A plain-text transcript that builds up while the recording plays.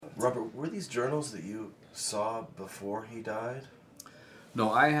Robert, were these journals that you saw before he died?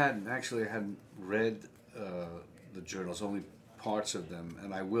 No, I hadn't read the journals, only parts of them,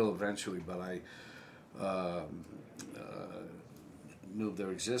 and I will eventually, but I knew of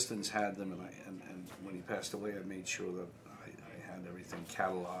their existence, had them, and when he passed away, I made sure that I had everything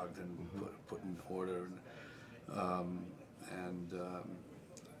cataloged and put in order, and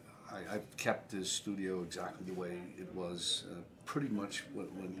I've kept his studio exactly the way it was pretty much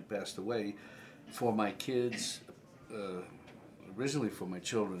when he passed away, for my kids, originally for my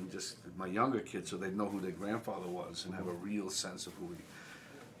children, just my younger kids, so they'd know who their grandfather was and have a real sense of who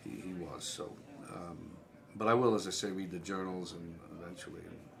he was. So, but I will, as I say, read the journals and eventually.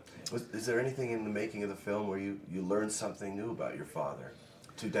 Is there anything in the making of the film where you learned something new about your father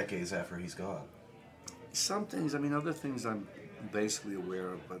 2 decades after he's gone? Some things, other things I'm basically aware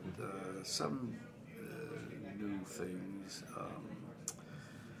of, but some new things.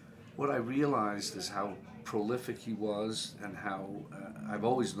 What I realized is how prolific he was, and how I've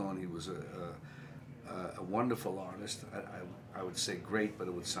always known he was a wonderful artist. I would say great, but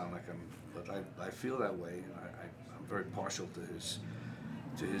it would sound like but I feel that way, and I'm very partial to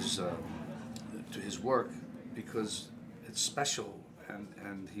his work because it's special,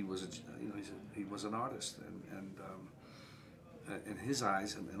 and he was he was an artist, and in his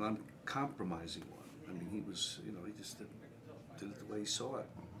eyes, an uncompromising one. He was, he just did it the way he saw it,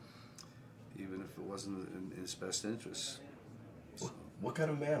 even if it wasn't in his best interests. So. What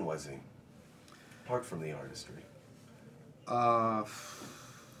kind of man was he, apart from the artistry?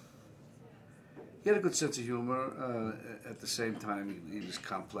 He had a good sense of humor. At the same time, he was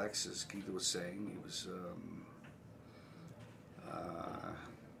complex, as Keith was saying. He was,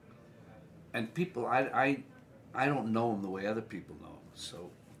 and people, I don't know him the way other people know him. So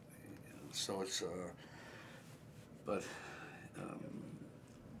it's, but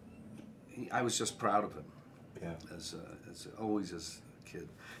I was just proud of him. Yeah. As always as a kid.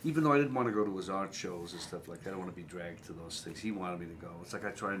 Even though I didn't want to go to his art shows and stuff like that, I don't want to be dragged to those things. He wanted me to go. It's like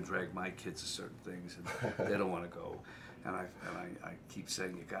I try and drag my kids to certain things, and they don't want to go. And I keep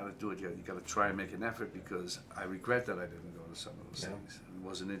saying, you got to do it. You got to try and make an effort, because I regret that I didn't go to some of those things and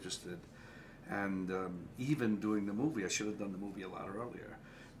wasn't interested. And even doing the movie, I should have done the movie a lot earlier,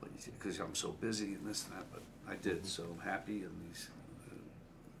 but because I'm so busy and this and that. But I did, so I'm happy, and these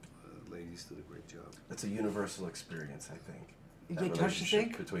ladies did a great job. That's a universal experience, I think. That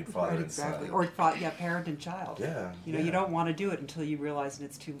relationship between father and exactly. son. Or parent and child. Yeah. You don't want to do it until you realize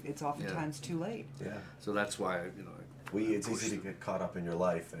that it's oftentimes too late. Yeah. So that's why it's easy to get caught up in your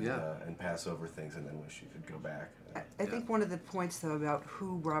life and pass over things and then wish you could go back. I think one of the points, though, about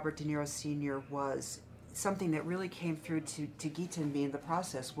who Robert De Niro Sr. was, something that really came through to Geeta and me in the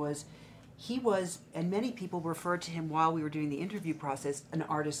process, was he was, and many people referred to him while we were doing the interview process, an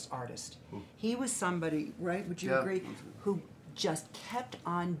artist. He was somebody, right, would you agree, who just kept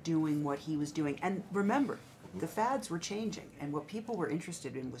on doing what he was doing. And remember, the fads were changing, and what people were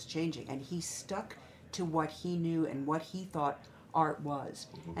interested in was changing, and he stuck to what he knew and what he thought art was,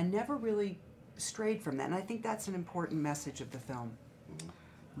 and never really strayed from that. And I think that's an important message of the film.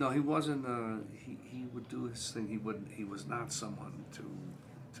 No, he wasn't. He would do his thing. He was not someone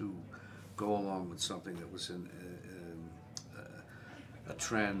to go along with something that was in a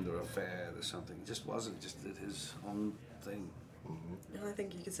trend or a fad or something. He just wasn't. Just did his own thing. No, I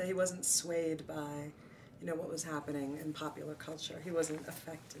think you could say he wasn't swayed by, what was happening in popular culture. He wasn't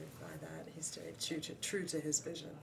affected by that. He stayed true to his vision.